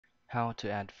How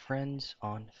to add friends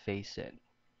on Faceit.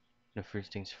 The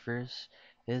first things first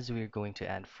is we're going to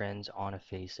add friends on a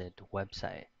Faceit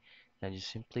website. Now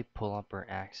just simply pull up or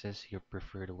access your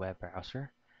preferred web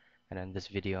browser. And in this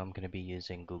video, I'm going to be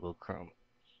using Google Chrome.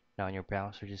 Now in your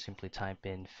browser, just simply type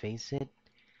in Faceit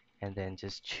and then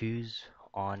just choose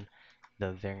on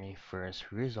the very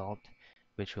first result,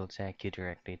 which will take you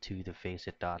directly to the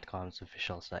Faceit.com's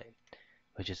official site,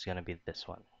 which is going to be this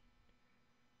one.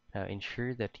 Now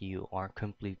ensure that you are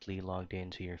completely logged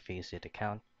into your Faceit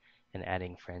account, and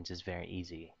adding friends is very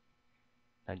easy.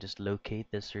 Now just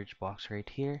locate the search box right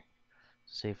here.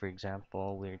 Say for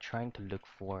example, we're trying to look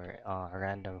for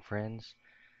random friends,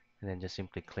 and then just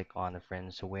simply click on the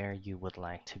friends where you would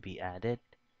like to be added.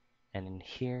 And in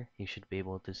here, you should be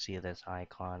able to see this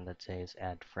icon that says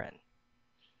add friend.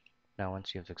 Now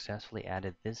once you've successfully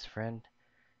added this friend,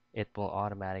 it will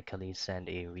automatically send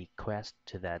a request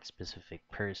to that specific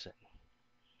person.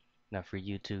 Now for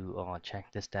you to check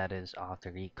the status of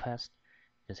the request,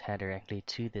 just head directly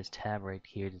to this tab right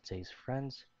here that says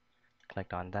friends.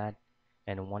 Click on that,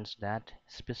 and once that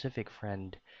specific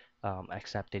friend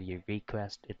accepted your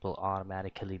request, it will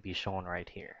automatically be shown right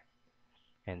here.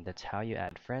 And that's how you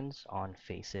add friends on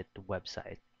Faceit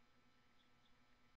website.